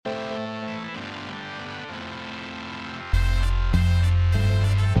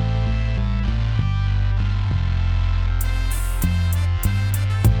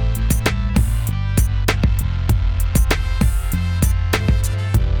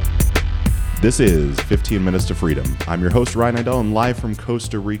This is 15 Minutes to Freedom. I'm your host, Ryan Idell, and live from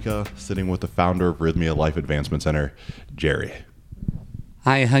Costa Rica, sitting with the founder of Rhythmia Life Advancement Center, Jerry.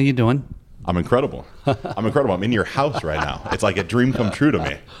 Hi, how you doing? I'm incredible. I'm in your house right now. It's like a dream come true to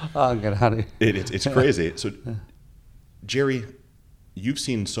me. Oh, good. How do you? It's crazy. So, Jerry, you've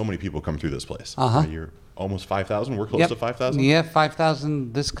seen so many people come through this place. Uh-huh. You're almost 5,000? We're close to 5,000? Yeah,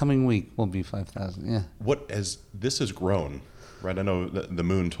 5,000 this coming week will be 5,000, yeah. This has grown, right? I know the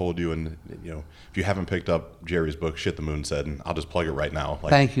Moon told you, and if you haven't picked up Jerry's book, Shit the Moon Said, and I'll just plug it right now.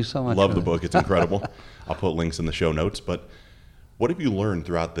 Thank you so much. Love the book. It's incredible. I'll put links in the show notes. But what have you learned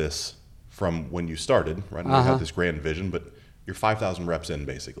throughout this from when you started, right? And you had this grand vision, but you're 5,000 reps in,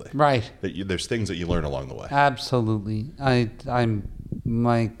 basically. Right. There's things that you learn along the way. Absolutely.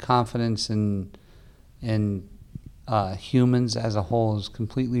 My confidence in humans as a whole is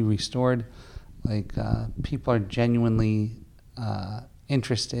completely restored. People are genuinely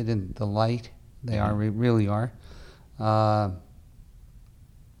interested in the light. They really are.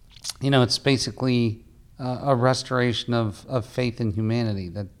 It's basically a restoration of faith in humanity,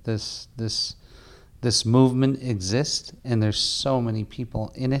 that this movement exists, and there's so many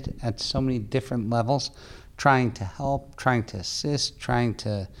people in it at so many different levels, trying to help, trying to assist, trying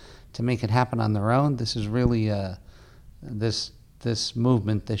to make it happen on their own. This is really this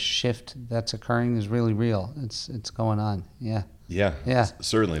movement, this shift that's occurring is really real. It's going on. Yeah. Yeah.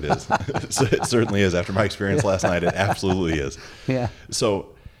 Certainly it is. It certainly is. After my experience last night, it absolutely is. Yeah.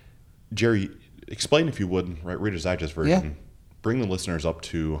 So, Jerry, explain, if you would, right, Reader's Digest version. Yeah. Bring the listeners up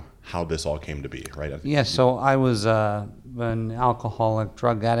to how this all came to be, right? Yeah. So I was an alcoholic,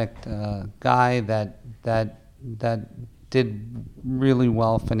 drug addict guy that did really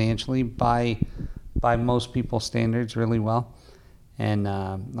well financially by most people's standards, really well. And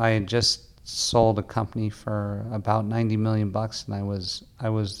I had just sold a company for about $90 million, and I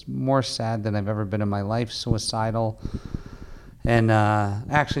was more sad than I've ever been in my life, suicidal, and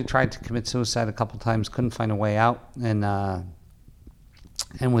actually tried to commit suicide a couple times, couldn't find a way out, and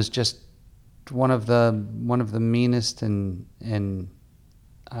was just one of the meanest and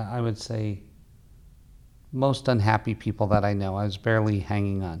I would say most unhappy people that I know. I was barely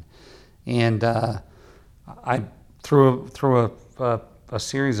hanging on, and I through a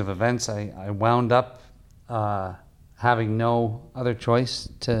series of events, I wound up having no other choice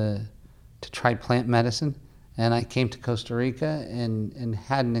to try plant medicine, and I came to Costa Rica and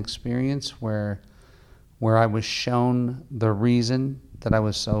had an experience where I was shown the reason that I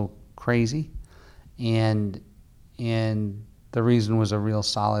was so crazy, and the reason was a real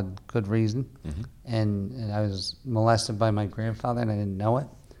solid, good reason. Mm-hmm. And I was molested by my grandfather, and I didn't know it.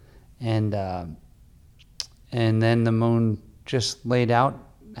 And then the Moon just laid out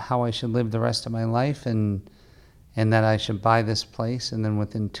how I should live the rest of my life, and that I should buy this place. And then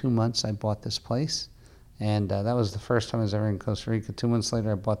within 2 months, I bought this place. And that was the first time I was ever in Costa Rica. 2 months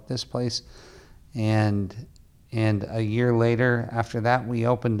later, I bought this place. And a year later, after that, we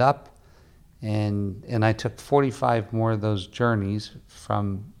opened up. And I took 45 more of those journeys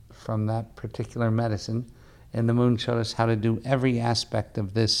from that particular medicine. And the Moon showed us how to do every aspect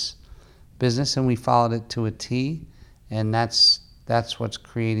of this business, and we followed it to a T. And that's what's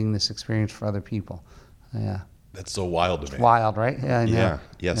creating this experience for other people. Yeah. That's so wild to me. It's wild, right? Yeah, I know.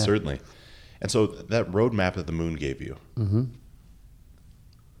 Yeah, certainly. And so that roadmap that the Moon gave you, mm-hmm.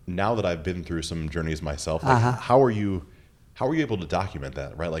 Now that I've been through some journeys myself, how are you able to document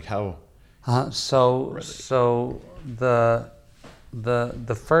that, right? Like how? So the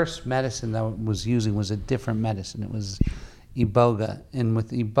first medicine that I was using was a different medicine. It was Iboga, and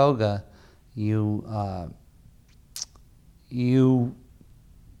with Iboga, you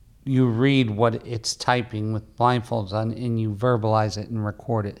read what it's typing with blindfolds on, and you verbalize it and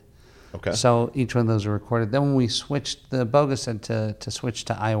record it. Okay. So each one of those are recorded. Then when we switched, the Iboga said to switch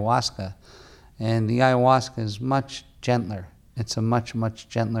to ayahuasca, and the ayahuasca is much gentler. It's a much, much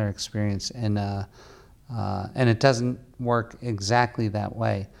gentler experience, and it doesn't work exactly that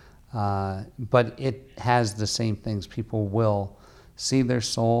way, but it has the same things. People will see their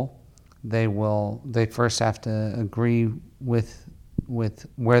soul. They first have to agree with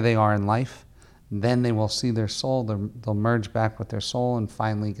where they are in life. Then they will see their soul. They'll merge back with their soul and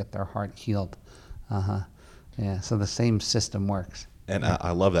finally get their heart healed. Yeah. So the same system works. And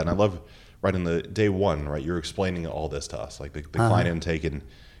I love that. And I love right in the day one, right? You're explaining all this to us, like the client intake, and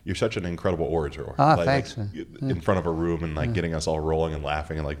you're such an incredible orator. Thanks. In front of a room and getting us all rolling and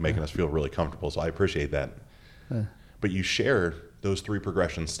laughing and making us feel really comfortable. So I appreciate that. But you share those 3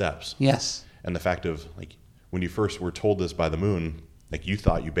 progression steps. Yes. And the fact of when you first were told this by the Moon, you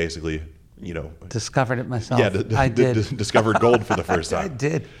thought you basically discovered it myself. Yeah, I did. Discovered gold for the first time. I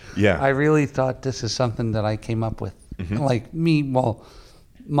did. Yeah. I really thought this is something that I came up with. Like me,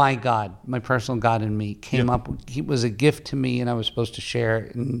 my God, my personal God in me came up. He was a gift to me, and I was supposed to share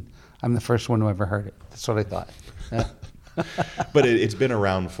it. And I'm the first one who ever heard it. That's what I thought. Yeah. But it's been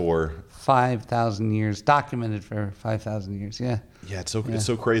around for 5,000 years, documented for 5,000 years. Yeah. Yeah, it's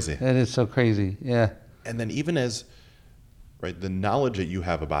so crazy. It is so crazy. Yeah. And then even as the knowledge that you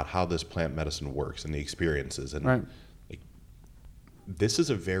have about how this plant medicine works and the experiences, and like, this is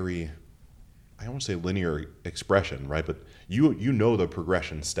a very, I don't want to say linear expression, right? But you know the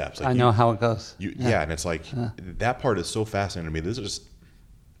progression steps. Like I know how it goes. And it's like that part is so fascinating to me. This is just,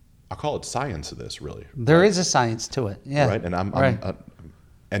 I'll call it science to this, really. There is a science to it. Yeah. Right. And I'm an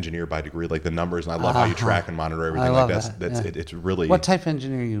engineer by degree, like the numbers, and I love how you track and monitor everything like that. It's really. What type of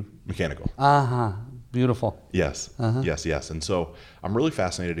engineer are you? Mechanical. Beautiful. Yes. Yes. And so I'm really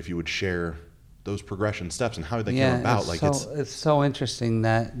fascinated if you would share those progression steps and how they came about. It's so interesting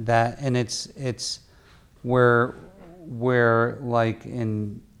that and it's where like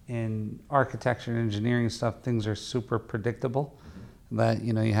in architecture and engineering stuff, things are super predictable. That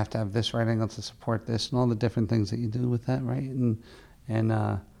you have to have this right angle to support this, and all the different things that you do with that, right? And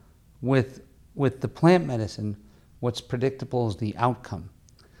with the plant medicine, what's predictable is the outcome.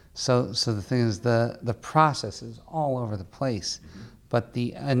 So the thing is, the process is all over the place, but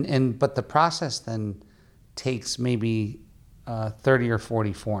the process then takes maybe 30 or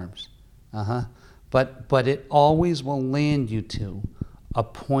 40 forms, but it always will land you to a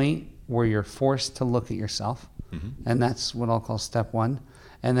point where you're forced to look at yourself. And that's what I'll call step one.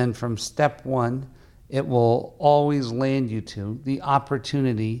 And then from step one, it will always land you to the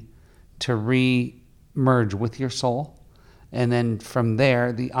opportunity to re-merge with your soul. And then from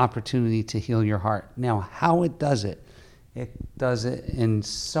there, the opportunity to heal your heart. Now, how it does it in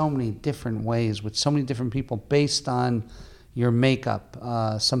so many different ways with so many different people based on your makeup.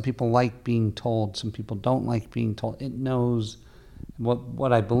 Some people like being told, some people don't like being told. It knows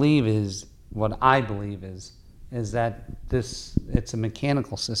what I believe is that it's a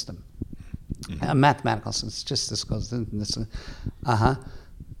mechanical system, a mathematical system. It's just this goes this,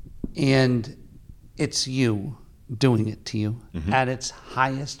 and it's you doing it to you at its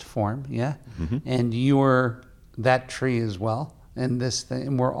highest form, and you're that tree as well, and this thing,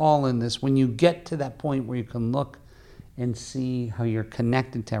 and we're all in this. When you get to that point where you can look and see how you're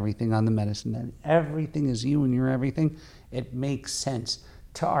connected to everything on the medicine, that everything is you and you're everything, it makes sense.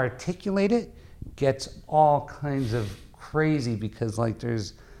 To articulate it gets all kinds of crazy because like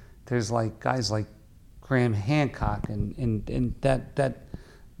there's like guys like Graham Hancock and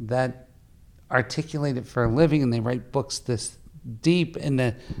that articulate it for a living, and they write books this deep, and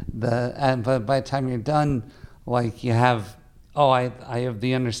and by the time you're done, like you have I have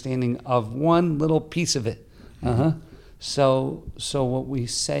the understanding of one little piece of it. So what we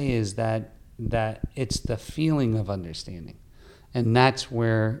say is that it's the feeling of understanding, and that's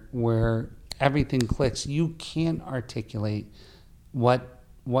where everything clicks. You can't articulate what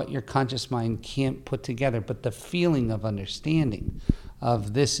your conscious mind can't put together, but the feeling of understanding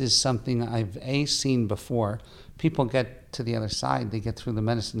of this is something I've seen before. People get to the other side, they get through the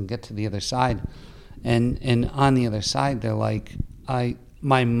medicine and get to the other side, and on the other side they're like,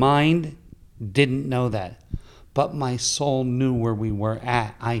 my mind didn't know that, but my soul knew where we were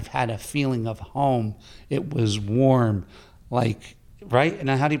at. I've had a feeling of home. It was warm, like, right? And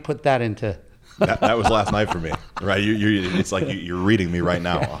how do you put that into that was last night for me, right? It's like you're reading me right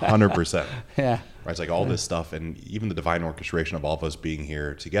now, 100%. Yeah. Right. It's like all this stuff, and even the divine orchestration of all of us being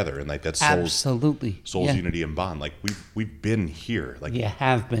here together, and like that's soul's unity and bond. Like we've been here. Like you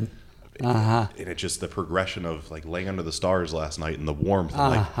have been. And it's just the progression of like laying under the stars last night and the warmth.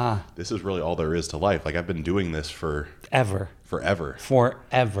 And like this is really all there is to life. Like I've been doing this forever.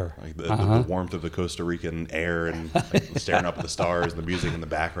 Like the warmth of the Costa Rican air and like, staring up at the stars and the music in the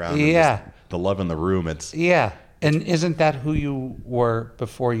background. Yeah. And the love in the room. And isn't that who you were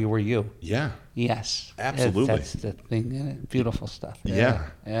before you were you? Yeah. Yes. Absolutely. That's the thing. Beautiful stuff. Yeah.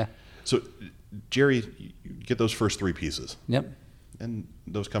 Yeah. So, Jerry, you get those first three pieces. Yep. And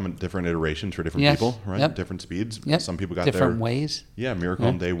those come in different iterations for different people, right? Yep. Different speeds. Yep. Some people got different ways. Yeah, miracle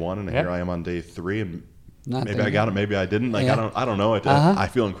on day one, and here I am on day three, and not maybe I got it, maybe I didn't. Like I don't know. I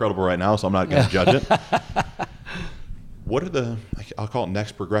feel incredible right now, so I'm not going to judge it. What are I'll call it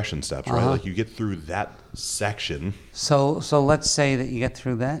next progression steps, right? Like you get through that section. So let's say that you get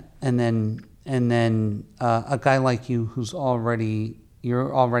through that, and then a guy like you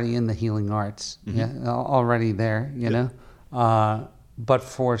you're already in the healing arts, already there, you know. But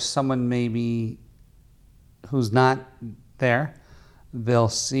for someone maybe who's not there, they'll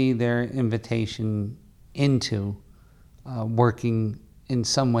see their invitation into working in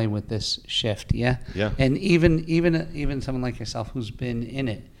some way with this shift. Yeah. And even someone like yourself who's been in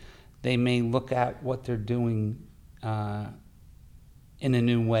it, they may look at what they're doing in a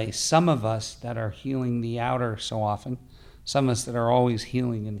new way. Some of us that are healing the outer so often, some of us that are always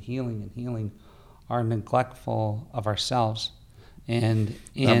healing and healing and healing, are neglectful of ourselves. And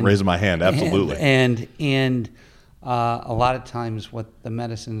I'm raising my hand, absolutely. And a lot of times what the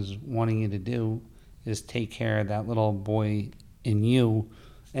medicine's wanting you to do is take care of that little boy in you.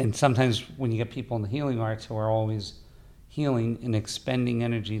 And sometimes when you get people in the healing arts who are always healing and expending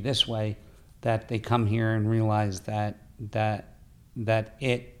energy this way, that they come here and realize that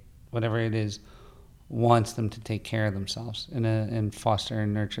it, whatever it is, wants them to take care of themselves and foster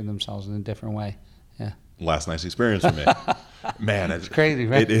and nurture themselves in a different way. Yeah. Last night's experience for me. Man, it's crazy,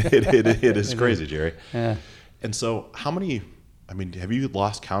 right? It is crazy, Jerry. Yeah. And so have you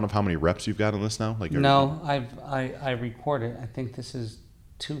lost count of how many reps you've got on this now? No, I recorded. I think this is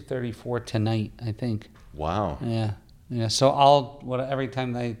 234 tonight, I think. Wow. Yeah. Yeah. So every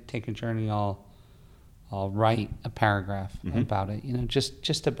time I take a journey, I'll write a paragraph about it,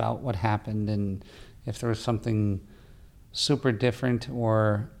 just about what happened, and if there was something super different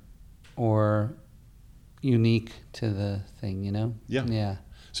or unique to the thing, Yeah. Yeah.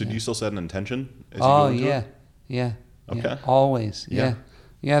 So do you still set an intention as you go into it? Yeah. Okay. Yeah, always. Yeah.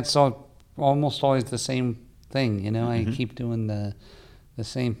 It's almost always the same thing, I keep doing the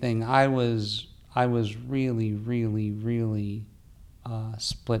same thing. I was really, really, really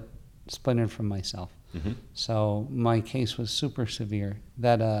splintered from myself. So my case was super severe,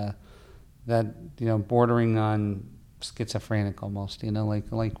 that bordering on schizophrenic almost,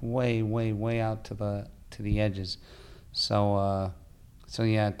 like way, way, way out to the edges. So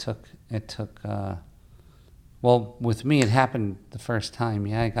yeah, it took well, with me it happened the first time.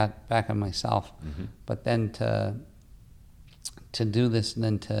 Yeah, I got back on myself. But then to do this, and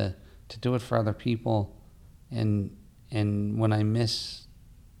then to do it for other people, and when I miss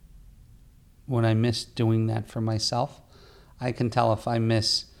doing that for myself, I can tell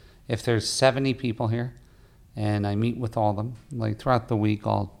if there's 70 people here and I meet with all of them, like throughout the week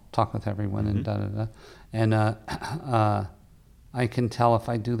I'll talk with everyone and da-da-da. And I can tell if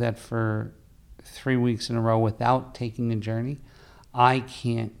I do that for 3 weeks in a row without taking a journey, I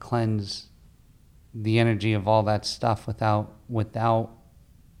can't cleanse the energy of all that stuff without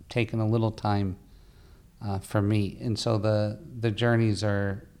taking a little time for me. And so the journeys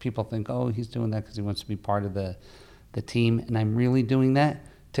are, people think, oh, he's doing that because he wants to be part of the team. And I'm really doing that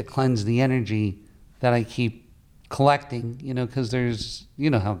to cleanse the energy that I keep collecting, because there's,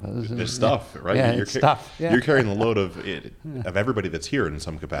 how it goes. There's stuff, right? Yeah, it's stuff. Yeah. You're carrying the load of everybody that's here in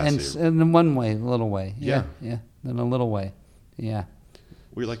some capacity. And in one way, a little way. Yeah. In a little way. Yeah.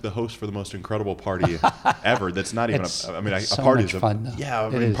 We're like the host for the most incredible party ever. That's not even a so party is fun, though.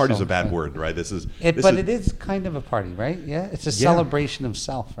 Yeah, party's a bad word, right? It is kind of a party, right? Yeah. It's a celebration of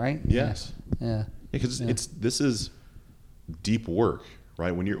self, right? Yes. Yeah. Because this is deep work,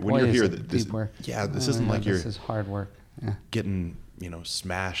 right? When you're here, this deep work. Yeah, this isn't like this is hard work. Yeah. Getting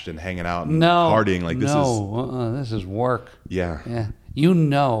smashed and hanging out and partying like this is this is work. Yeah. Yeah.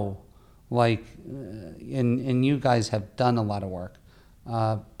 Like and you guys have done a lot of work.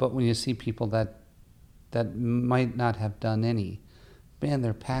 But when you see people that might not have done any, man,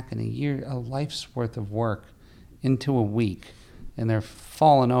 they're packing a life's worth of work into a week, and they're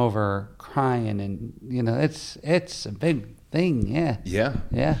falling over, crying, and it's a big thing.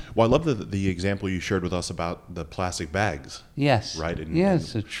 Yeah. Well, I love the example you shared with us about the plastic bags. Yes. Right.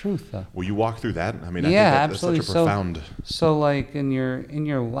 It's the truth, though. Will you walk through that? I mean, absolutely. That's such a profound. So like in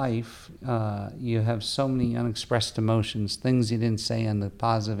your life, you have so many unexpressed emotions, things you didn't say on the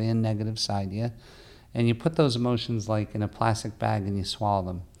positive and negative side, yeah. And you put those emotions like in a plastic bag and you swallow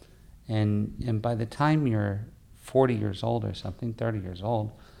them, and by the time you're 40 years old or something, 30 years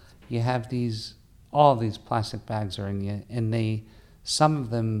old, you have all these plastic bags are in you, and some of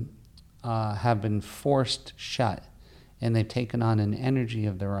them have been forced shut, and they've taken on an energy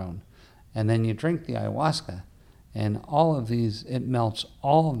of their own. And then you drink the ayahuasca, and all of these, it melts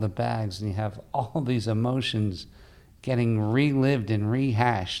all of the bags, and you have all these emotions getting relived and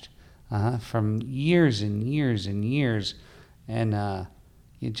rehashed from years and years and years. And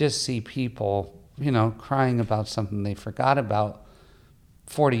you just see people, crying about something they forgot about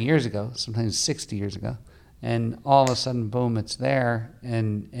 40 years ago, sometimes 60 years ago, and all of a sudden, boom, it's there,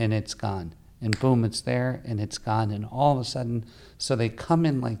 and it's gone. And boom, it's there, and it's gone. And all of a sudden, so they come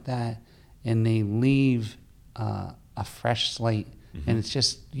in like that, and they leave a fresh slate. And it's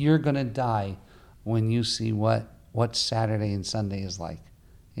just, you're going to die when you see what what Saturday and Sunday is like.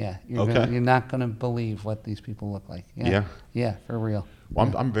 Yeah, you're not gonna believe what these people look like. Yeah, for real.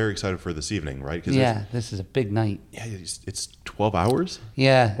 Well, I'm very excited for this evening, right? This is a big night. Yeah, it's 12 hours.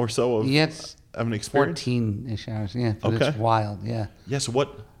 Yeah, or so of an experience. 14-ish hours. Yeah, but it's wild. Yeah. Yeah. So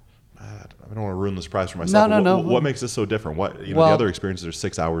what? I don't want to ruin the surprise for myself. No. What makes this so different? The other experiences are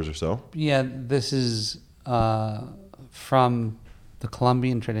 6 hours or so. Yeah, this is from the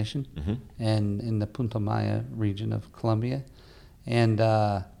Colombian tradition, and in the Punta Maya region of Colombia, and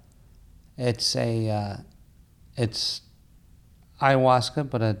it's ayahuasca,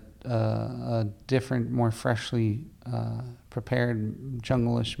 but a different, more freshly prepared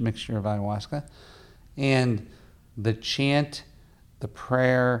jungle-ish mixture of ayahuasca, and the chant, the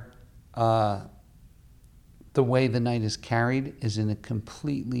prayer, the way the night is carried is in a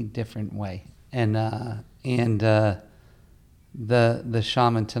completely different way. And the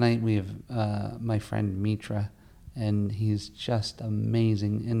shaman tonight, we have my friend Mitra, and he's just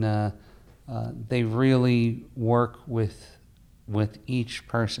amazing. And they really work with each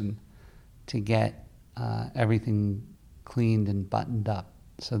person to get everything cleaned and buttoned up.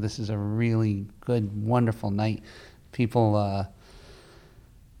 So this is a really good, wonderful night.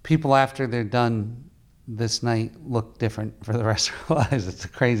 People after they're done this night look different for the rest of their lives. It's a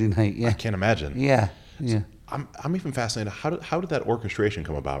crazy night. Yeah, I can't imagine. Yeah. So I'm even fascinated. How did that orchestration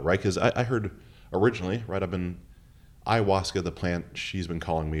come about? Right, because I heard originally, right, I've been ayahuasca, the plant, she's been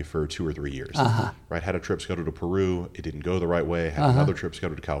calling me for 2 or 3 years. Right, had a trip scheduled to Peru, it didn't go the right way. Had another trip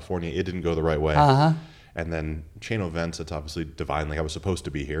scheduled to California, it didn't go the right way. And then chain of events, it's obviously divine. Like I was supposed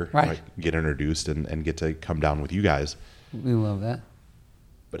to be here, right? Get introduced and get to come down with you guys. We love that.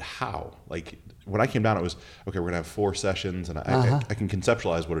 But how? Like when I came down, it was okay. We're gonna have 4 sessions, and I can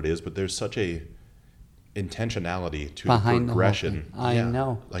conceptualize what it is, but there's such a intentionality to behind the progression. I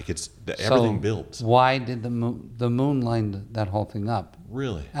know. Like everything builds. Why did the moon line that whole thing up?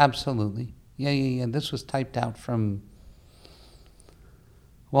 Really? Absolutely. Yeah. This was typed out from.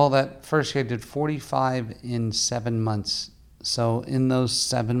 Well, that first year I did 45 in 7 months. So in those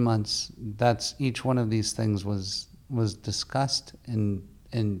 7 months, that's each one of these things was discussed and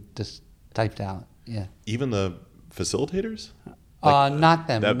just typed out. Yeah. Even the facilitators? Not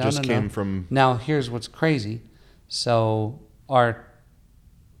them. That just came from. Now here's what's crazy. So our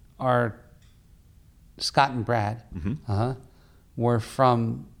Scott and Brad were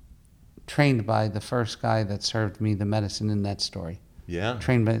trained by the first guy that served me the medicine in that story. Yeah.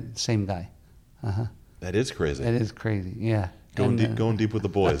 Trained by the same guy. That is crazy. It is crazy. Yeah. Going deep with the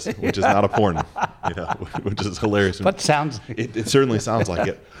boys, which is not a porn, which is hilarious. But sounds like it certainly sounds like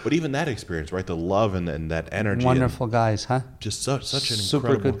it. But even that experience, right? The love and that energy. Wonderful guys, huh? Just such an super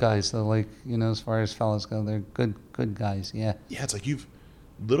incredible. Good guys. So as far as fellas go, they're good guys. Yeah. Yeah, it's like you've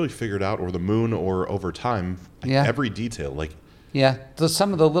literally figured out, or the moon, or over time, every detail. Like. Yeah,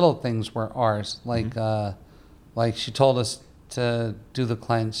 some of the little things were ours. Like she told us to do the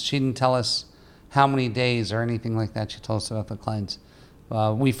cleanse. She didn't tell us how many days or anything like that. She told us about the cleanse.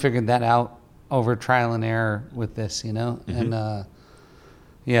 We figured that out over trial and error with this, and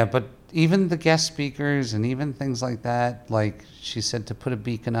but even the guest speakers and even things like that, like she said to put a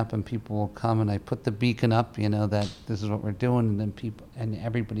beacon up and people will come, and I put the beacon up, that this is what we're doing, and then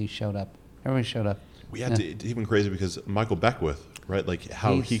everybody showed up. Everybody showed up. We had to, it's even crazy because Michael Beckwith, right? Like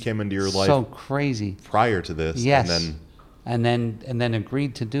how he came into your life so crazy prior to this. Yes. And then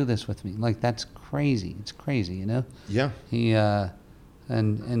agreed to do this with me. Like that's crazy. It's crazy, Yeah. He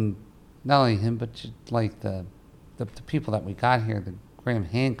and not only him, but like the people that we got here, the Graham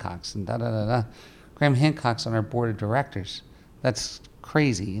Hancocks and Graham Hancock's on our board of directors. That's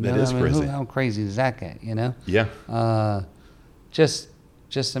crazy. That is crazy. How crazy does that get? Yeah.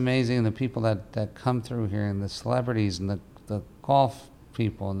 Just amazing. And the people that come through here, and the celebrities, and the golf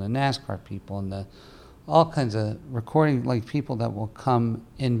people, and the NASCAR people, and the all kinds of recording, like people that will come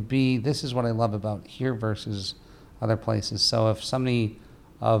and be. This is what I love about here versus other places. So if somebody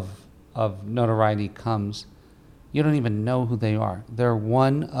of notoriety comes, you don't even know who they are. They're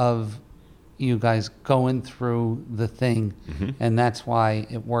one of you guys going through the thing, and that's why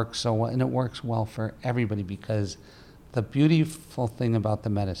it works so well, and it works well for everybody, because the beautiful thing about the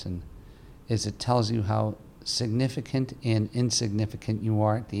medicine is it tells you how significant and insignificant you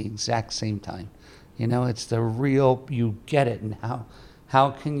are at the exact same time. It's the real, you get it. And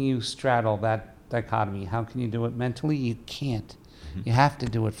how can you straddle that dichotomy? How can you do it mentally? You can't. You have to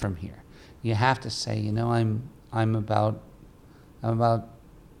do it from here. You have to say, I'm about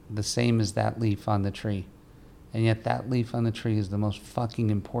the same as that leaf on the tree. And yet that leaf on the tree is the most fucking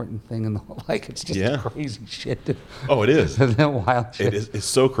important thing in the whole, like, it's just crazy shit. Oh, it is. Wild shit. It is. It's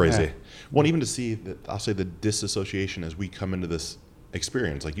so crazy. Yeah. Well, even to see that, I'll say the disassociation as we come into this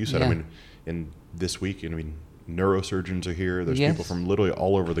experience, like you said, I mean, in this week, I mean, neurosurgeons are here. There's people from literally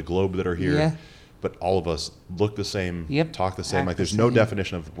all over the globe that are here. Yeah. But all of us look the same, talk the same. Like there's no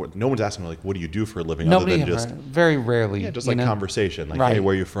definition of what, no one's asking like, what do you do for a living? Nobody other than just very rarely. Yeah, just like conversation. Like, hey,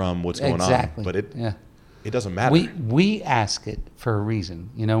 where are you from? What's going on? But it doesn't matter. We ask it for a reason.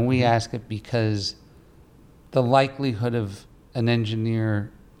 You know, we ask it because the likelihood of an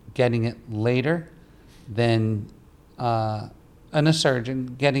engineer getting it later than and a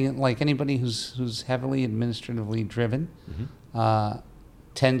surgeon getting it, like anybody who's heavily administratively driven,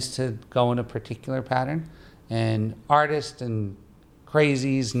 tends to go in a particular pattern, and artists and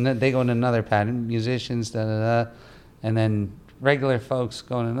crazies, and they go in another pattern, musicians, and then regular folks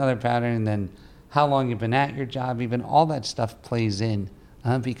go in another pattern, and then how long you've been at your job, even all that stuff plays in,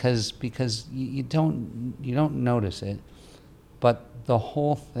 because you don't notice it, but the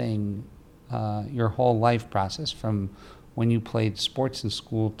whole thing, your whole life process from when you played sports in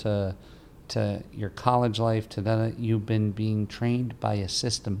school to your college life, to that, you've been being trained by a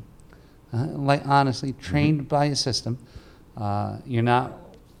system. Like honestly, trained by a system. You're not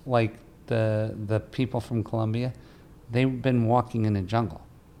like the people from Colombia. They've been walking in a jungle.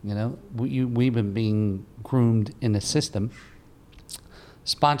 You know, we've been being groomed in a system,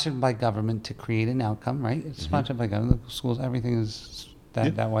 sponsored by government to create an outcome. Right? It's sponsored by government. The schools, everything is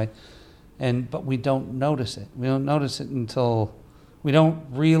that way. But we don't notice it. We don't notice it until we don't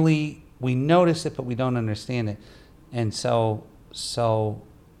really. We notice it, but we don't understand it. And so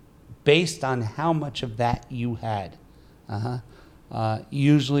based on how much of that you had,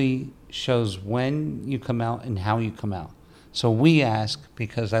 usually shows when you come out and how you come out. So we ask,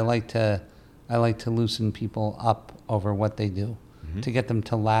 because I like to loosen people up over what they do, to get them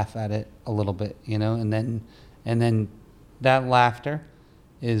to laugh at it a little bit, you know, and then that laughter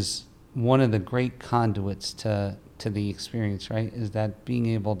is one of the great conduits to the experience, right? Is that being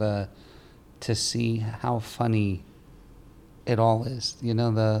able to see how funny it all is, you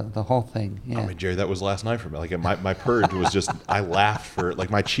know, the whole thing. Yeah. I mean, Jerry, that was last night for me. Like my purge was just, I laughed for,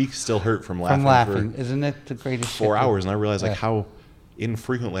 like my cheeks still hurt from laughing. For Isn't it the greatest 4 hours? And I realized like how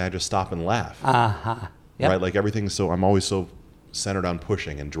infrequently I just stop and laugh. Yep. Right? Like everything's I'm always so centered on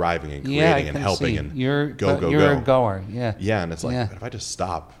pushing and driving and creating and helping and you're go. A goer. Yeah. Yeah. And it's like, but if I just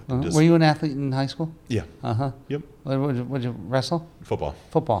stop. Were you an athlete in high school? Yeah. Yep. Would you wrestle? Football.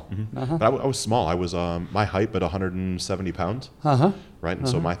 Mm-hmm. But I was small. I was my height, but 170 pounds. Right. And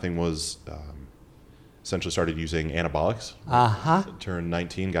so my thing was essentially started using anabolics. Turned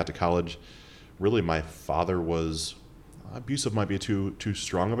 19, got to college. Really, my father was abusive. Might be too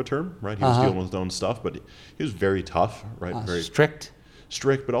strong of a term, right? He was dealing with his own stuff, but he was very tough, right? Very strict,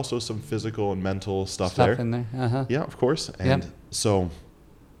 but also some physical and mental stuff there. In there. Yeah, of course. And so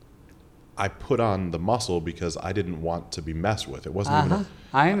I put on the muscle because I didn't want to be messed with. It wasn't even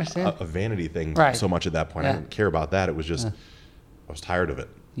I understand. a vanity thing so much at that point. Yeah. I didn't care about that. It was just, I was tired of it.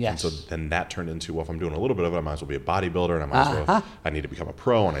 Yes. And so then that turned into, well, if I'm doing a little bit of it, I might as well be a bodybuilder, and I might as well, I need to become a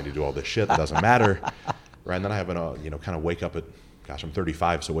pro, and I need to do all this shit that doesn't matter. Right. And then I have kind of wake up at, gosh, I'm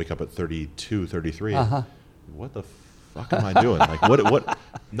 35, so wake up at 32, 33. What the fuck am I doing? Like what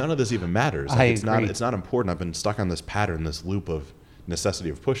none of this even matters. Like, it's not important. I've been stuck on this pattern, this loop of necessity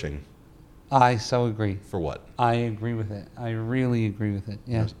of pushing. I so agree. For what? I agree with it. I really agree with it.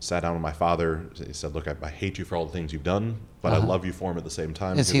 Yeah. Sat down with my father. He said, look, I hate you for all the things you've done, but I love you for them at the same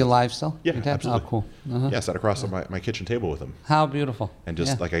time. Is he alive still? Yeah, absolutely. Oh, cool. Yeah, I sat across my kitchen table with him. How beautiful. And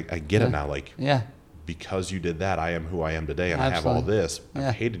just like, I get it now. Like, because you did that, I am who I am today, and I have all this.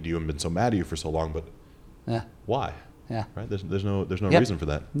 I've hated you and been so mad at you for so long, but why? Yeah. Right? There's no reason for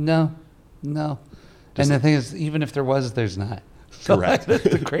that. No. And the thing is, even if there was, there's not. So correct. That's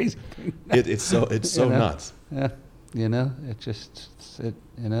the crazy thing. It's so nuts. Yeah.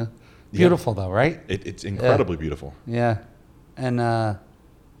 Beautiful though, right? It's incredibly beautiful. Yeah. And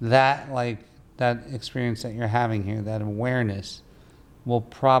that experience that you're having here, that awareness will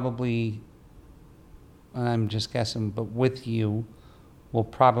probably, and I'm just guessing, but with you, will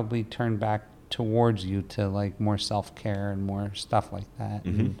probably turn back towards you to like more self-care and more stuff like that.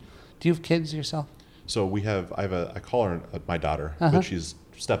 And do you have kids yourself? So I call her my daughter, but she's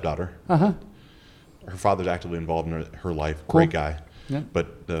stepdaughter. Her father's actively involved in her life. Cool. Great guy. Yep.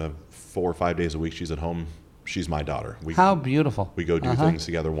 But 4 or 5 days a week she's at home. She's my daughter. How beautiful. We go do things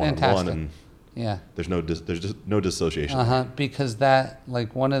together one-on-one, and there's just no dissociation. Because that,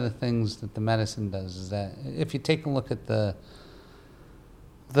 like, one of the things that the medicine does is that if you take a look at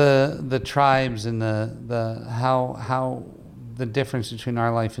the tribes and the how the difference between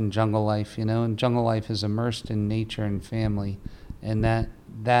our life and jungle life, and jungle life is immersed in nature and family, and that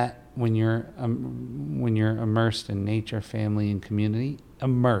when you're immersed in nature, family, and community,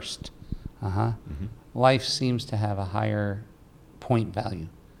 life seems to have a higher point value,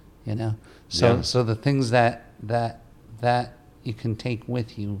 So the things that you can take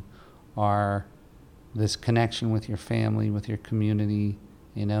with you are this connection with your family, with your community.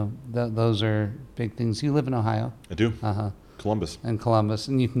 Those are big things. You live in Ohio. I do. Columbus.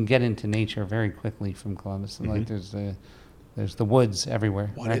 And you can get into nature very quickly from Columbus. And like there's the woods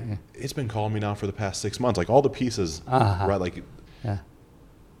everywhere. Right? It's been calling me now for the past 6 months. Like all the pieces, right? Like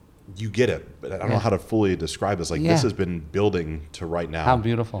you get it, but I don't know how to fully describe this. Like this has been building to right now. How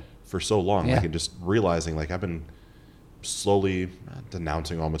beautiful. For so long, like, and just realizing, like, I've been slowly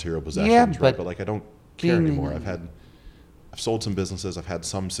denouncing all material possessions, right? But like I don't care anymore. I've sold some businesses. I've had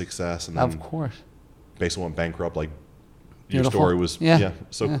some success, and then of course, basically went bankrupt. Like beautiful. Your story was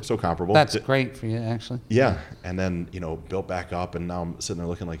so comparable. That's great for you, actually. Yeah, and then built back up, and now I'm sitting there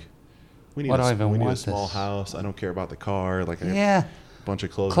looking like, we need a small house. I don't care about the car. Like I have a bunch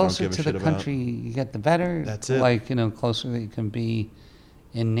of clothes. Closer I don't give a to shit the country you get, the better. That's it. Like closer that you can be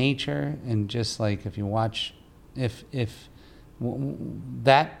in nature, and just like if you watch, if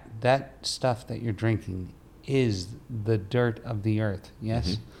that stuff that you're drinking is the dirt of the earth,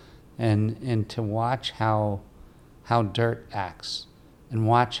 yes, and to watch how dirt acts, and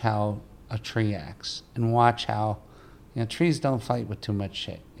watch how a tree acts, and watch how trees don't fight with too much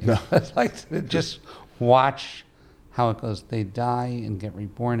shit. No. It's like just watch how it goes. They die and get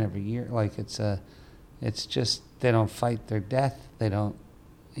reborn every year. Like it's just they don't fight their death. They don't.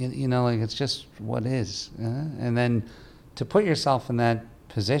 Like it's just what is. And then to put yourself in that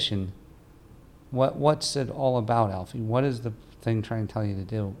position, what's it all about, Alfie? What is the thing trying to tell you to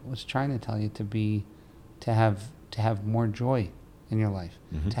do? What's trying to tell you to have more joy in your life,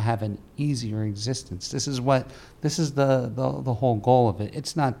 to have an easier existence. This is the whole goal of it.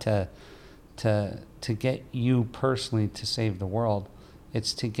 It's not to get you personally to save the world.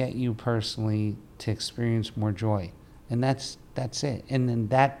 It's to get you personally to experience more joy. And that's it. And then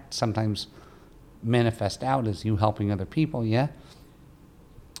that sometimes manifests out as you helping other people, yeah?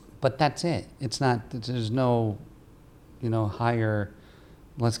 But that's it. It's not, there's no, higher,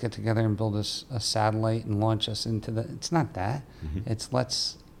 let's get together and build a satellite and launch us into it's not that. It's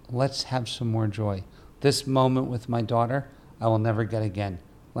let's have some more joy. This moment with my daughter, I will never get again.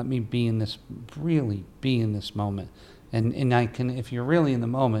 Let me really be in this moment. And I can, if you're really in the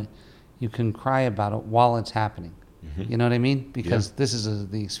moment, you can cry about it while it's happening. You know what I mean? Because this is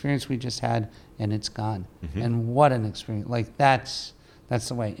the experience we just had, and it's gone. And what an experience. Like that's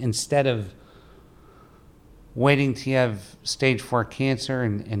the way. Instead of waiting till you have stage 4 cancer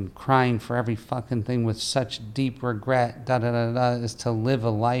and crying for every fucking thing with such deep regret, is to live a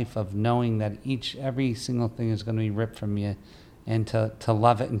life of knowing that every single thing is going to be ripped from you, and to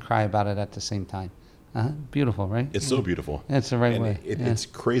love it and cry about it at the same time. Beautiful, right? It's so beautiful. That's the right way. It's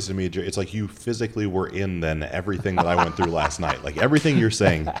crazy to me. It's like you physically were in then everything that I went through last night. Like everything you're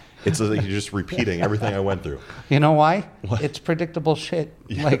saying, it's like you're just repeating everything I went through. You know why? What? It's predictable shit.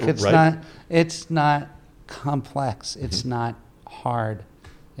 Yeah, like it's not complex. It's not hard.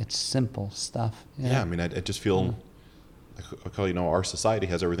 It's simple stuff. Yeah, I mean, I just feel like, our society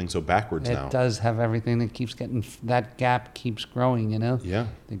has everything so backwards now. It does have everything. That gap keeps growing, Yeah.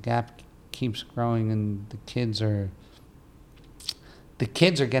 The gap keeps growing, and the kids are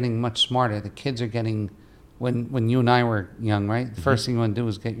getting much smarter. The kids are getting, when you and I were young, right? The first thing you want to do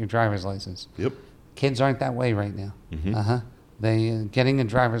is get your driver's license. Yep. Kids aren't that way right now. They getting a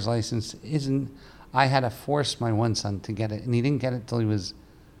driver's license isn't. I had to force my one son to get it, and he didn't get it till he was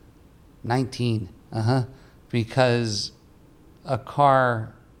 19. Because a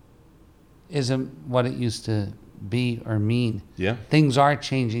car isn't what it used to be or mean. Yeah. Things are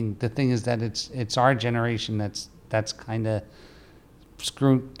changing. The thing is that it's our generation that's kind of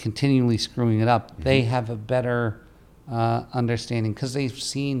continually screwing it up. They have a better understanding because they've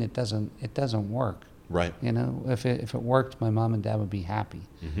seen it doesn't work. Right. If it worked, my mom and dad would be happy.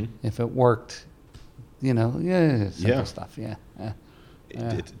 If it worked, simple stuff. Yeah.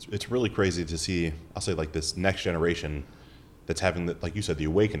 It's really crazy to see. I'll say like this next generation that's having like you said, the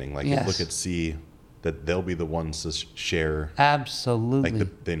awakening. Like see that they'll be the ones to share. Absolutely.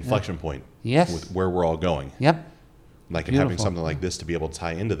 Like the inflection point. Yes. With where we're all going. Yep. Like and having something like this to be able to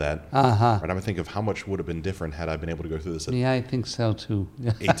tie into that. Right. I'm think of how much would have been different had I been able to go through this at I think so too.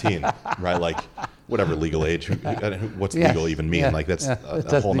 18. Right. Like whatever legal age. What's legal even mean? Like that's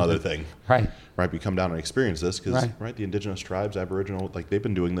a whole nother thing. Right. Right. We come down and experience this because the indigenous tribes, Aboriginal, like they've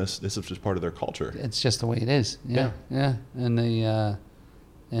been doing this. This is just part of their culture. It's just the way it is. Yeah. And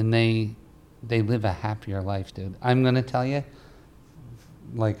they live a happier life, dude. I'm gonna tell you.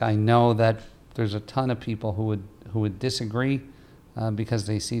 Like I know that there's a ton of people who would disagree because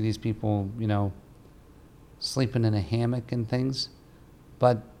they see these people, sleeping in a hammock and things,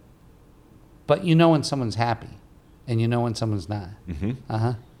 but when someone's happy, and when someone's not.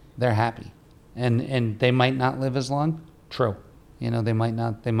 Mm-hmm. They're happy, and they might not live as long. True, they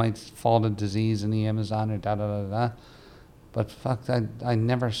might fall to disease in the Amazon or da da da da. But fuck, I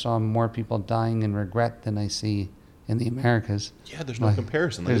never saw more people dying in regret than I see in the Americas. Yeah, there's no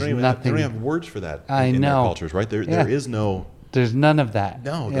comparison. Like, they don't even have words for that in their cultures, right? There is no. There's none of that.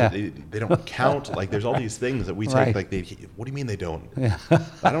 No, they don't count. Like there's all these things that we take. Right. Like what do you mean they don't? Yeah.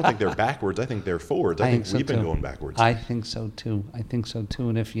 I don't think they're backwards. I think they're forwards. I think we've been going backwards. I think so too.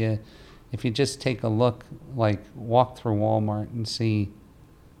 And if you just take a look, like walk through Walmart and see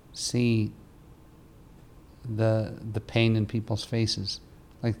the pain in people's faces,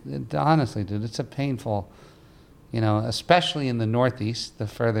 like honestly, dude, it's a painful. Especially in the Northeast. The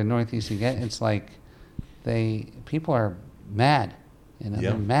further northeast you get, it's like people are mad.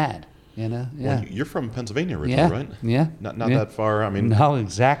 They're mad. Yeah. Well, you're from Pennsylvania originally, right? Yeah. Not that far. I mean, no,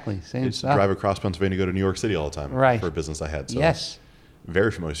 exactly. Same stuff. I used to drive across Pennsylvania, go to New York City all the time, for a business I had. So yes.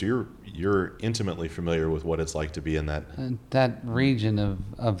 Very familiar. So you're intimately familiar with what it's like to be in that region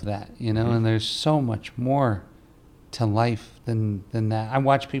of that. Mm-hmm. And there's so much more to life than that. I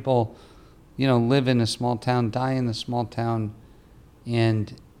watch people, live in a small town, die in a small town,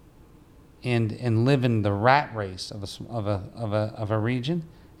 and live in the rat race of a region,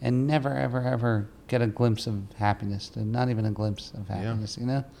 and never ever get a glimpse of happiness. Not even a glimpse of happiness.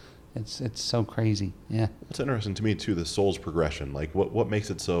 Yeah. It's so crazy. Yeah. It's interesting to me too, the soul's progression. Like what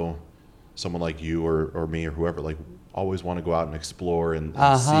makes it so someone like you or me or whoever like always want to go out and explore and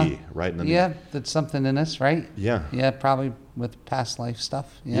see, right? And then that's something in us, right? Yeah. Yeah, probably with past life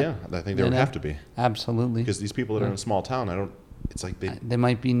stuff. Yeah, I think there would have to be. Absolutely. Because these people that are in a small town, it's like they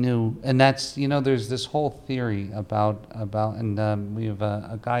might be new. And that's, there's this whole theory about and we have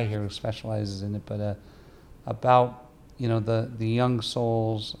a guy here who specializes in it, but about, the young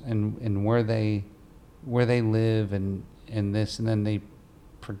souls and where they live and this, and then they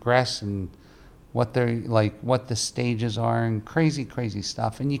progress and what they're like, what the stages are, and crazy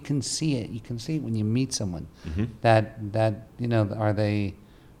stuff. And you can see it. You can see it when you meet someone. Mm-hmm. that are they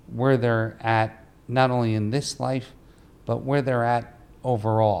where they're at, not only in this life, but where they're at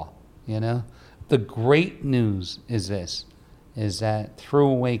overall. The great news is that through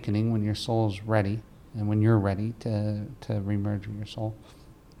awakening, when your soul's ready and when you're ready to remerge with your soul,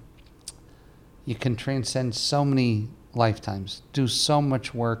 you can transcend so many lifetimes, do so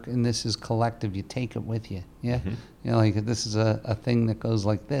much work, and this is collective. You take it with you. Yeah. Mm-hmm. Like this is a thing that goes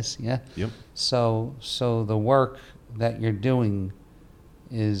like this. Yeah. Yep. So the work that you're doing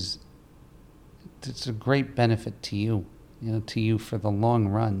it's a great benefit to you, to you for the long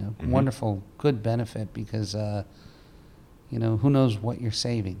run. A wonderful, good benefit because, who knows what you're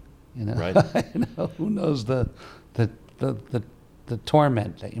saving, Right. Who knows the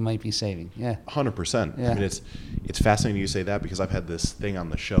torment that you might be saving. Yeah. 100%. Yeah. I mean, it's fascinating you say that because I've had this thing on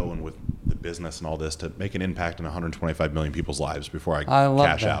the show and with the business and all this to make an impact in 125 million people's lives before I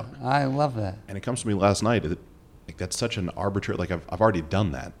cash out. I love that. And it comes to me last night. That's such an arbitrary. Like I've already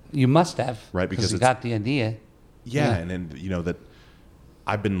done that. You must have, right? Because you got the idea. Yeah, and then that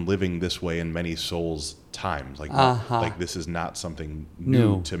I've been living this way in many souls' times. Like like this is not something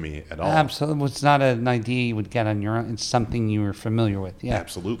new to me at all. Absolutely, it's not an idea you would get on your own. It's something you were familiar with. Yeah,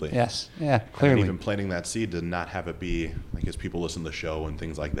 absolutely. Yes, yeah, clearly. And even planting that seed to not have it be like as people listen to the show and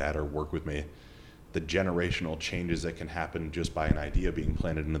things like that or work with me. The generational changes that can happen just by an idea being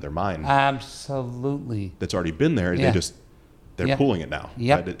planted into their mind. Absolutely. That's already been there. Yeah. They're pulling it now.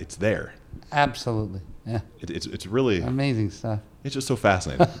 Yep. Right? It's there. Absolutely. Yeah. It's really amazing stuff. It's just so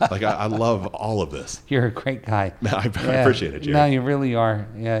fascinating. Like I love all of this. You're a great guy. I appreciate it, Jerry. No, you really are.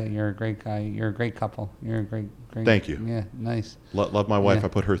 Yeah, you're a great guy. You're a great couple. You're a great. Thank you. Yeah, nice. Love my wife. Yeah. I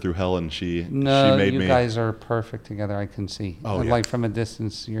put her through hell, and she made me. You guys are perfect together. I can see. Oh, yeah. Like from a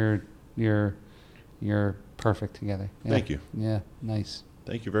distance, you're perfect together. Yeah. Thank you. Yeah, nice.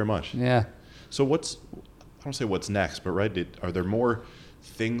 Thank you very much. Yeah. So I don't say what's next, but right, are there more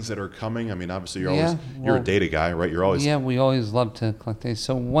things that are coming? I mean, obviously you're a data guy, right? You're always. Yeah, we always love to collect data.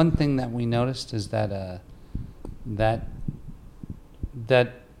 So one thing that we noticed is that that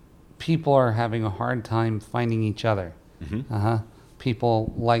people are having a hard time finding each other. Mm-hmm.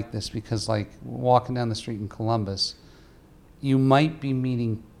 people like this, because like walking down the street in Columbus, you might be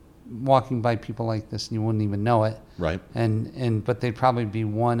walking by people like this and you wouldn't even know it. Right. But they'd probably be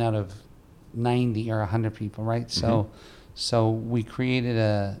 1 out of 90 or 100 people, right? So we created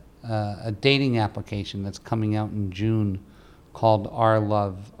a dating application that's coming out in June called Our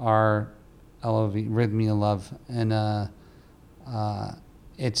Love, R-L-O-V, Rhythmia Love. And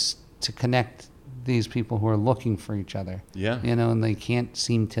it's to connect these people who are looking for each other. Yeah. And they can't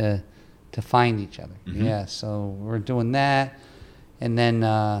seem to find each other. Yeah, so we're doing that. And then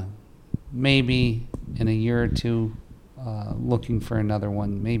maybe in a year or two, looking for another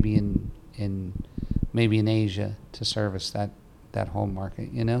one, maybe in Asia to service that whole market,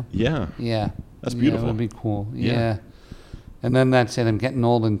 Yeah. Yeah. That's beautiful. It would be cool. Yeah. And then that's it. I'm getting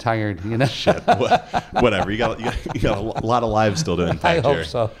old and tired, Shit. Whatever. You got a lot of lives still to impact, I hope Jerry.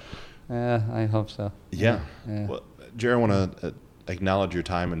 so. Yeah, I hope so. Yeah. Well, Jerry, I want to acknowledge your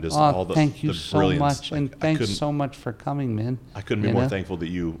time and just all the thank you the so brilliance. much, and thanks so much for coming, man. I couldn't be more thankful that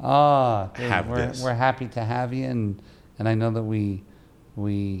you have this. We're happy to have you, and I know that we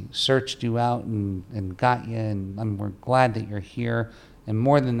searched you out and got you, and we're glad that you're here. And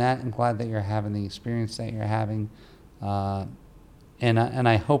more than that, I'm glad that you're having the experience that you're having. And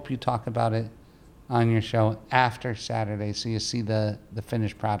I hope you talk about it on your show after Saturday, so you see the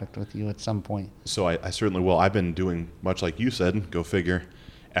finished product with you at some point. So I certainly will. I've been doing, much like you said, go figure,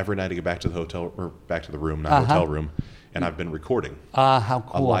 every night I get back to the hotel, or back to the room, not hotel room, and I've been recording. How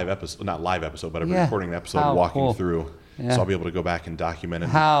cool. A live episode, not live episode, but I've been recording an episode, walking through, so I'll be able to go back and document it.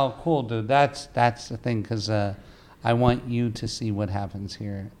 How cool, dude. That's the thing, because I want you to see what happens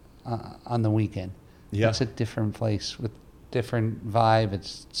here on the weekend. Yeah. It's a different place with different vibe.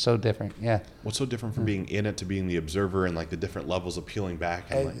 It's so different. Yeah. What's so different from being in it to being the observer, and like the different levels of peeling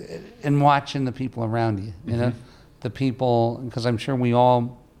back and watching the people around you, you know, the people, because I'm sure we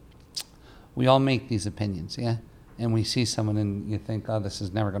all make these opinions. Yeah. And we see someone and you think, oh, this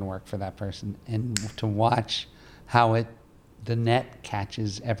is never going to work for that person. And to watch how the net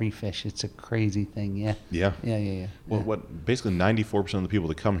catches every fish. It's a crazy thing. Yeah. Yeah. Well, what basically 94% of the people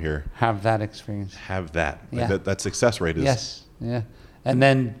that come here have that experience. Have that. Yeah. Like that success rate is. Yes. Yeah. And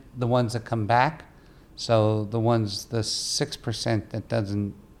then the ones that come back. So the 6% that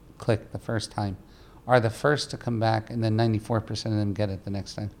doesn't click the first time are the first to come back, and then 94% of them get it the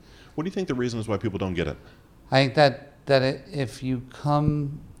next time. What do you think the reason is why people don't get it? I think that if you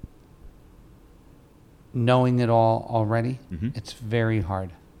come knowing it all already, it's very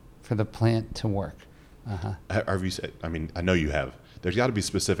hard for the plant to work. Have you said? I mean, I know you have. There's got to be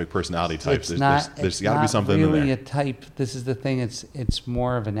specific personality types. There's got to be something really in there. A type. This is the thing. It's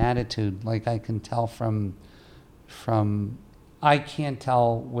more of an attitude. Like I can tell from I can't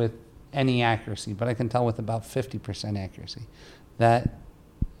tell with any accuracy, but I can tell with about 50% accuracy that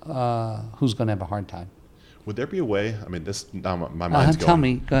who's going to have a hard time. Would there be a way? I mean, this now my mind's going. Tell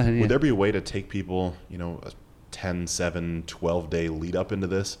me. Go ahead. Would there be a way to take people, a 10, 7, 12-day lead up into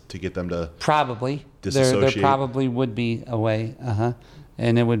this to get them to probably disassociate? There probably would be a way.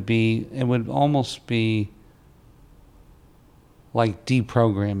 And it would almost be like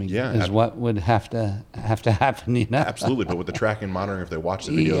deprogramming. Is what would have to happen. Absolutely, but with the tracking and monitoring, if they watch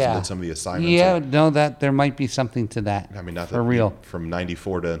the videos and did some of the assignments. Yeah, that there might be something to that. I mean, not for real. From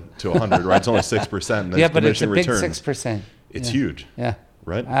 94 to 100, right? It's only 6%. And yeah, but it's a big returns. 6%. It's huge. Yeah.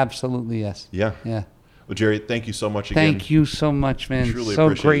 Right. Absolutely, yes. Yeah. Yeah. Well, Jerry, thank you so much again. Thank you so much, man. Truly so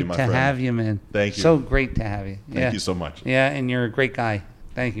appreciate great you, my to friend. have you, man. Thank you. So great to have you. Thank you so much. Yeah, and you're a great guy.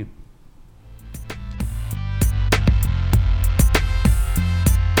 Thank you.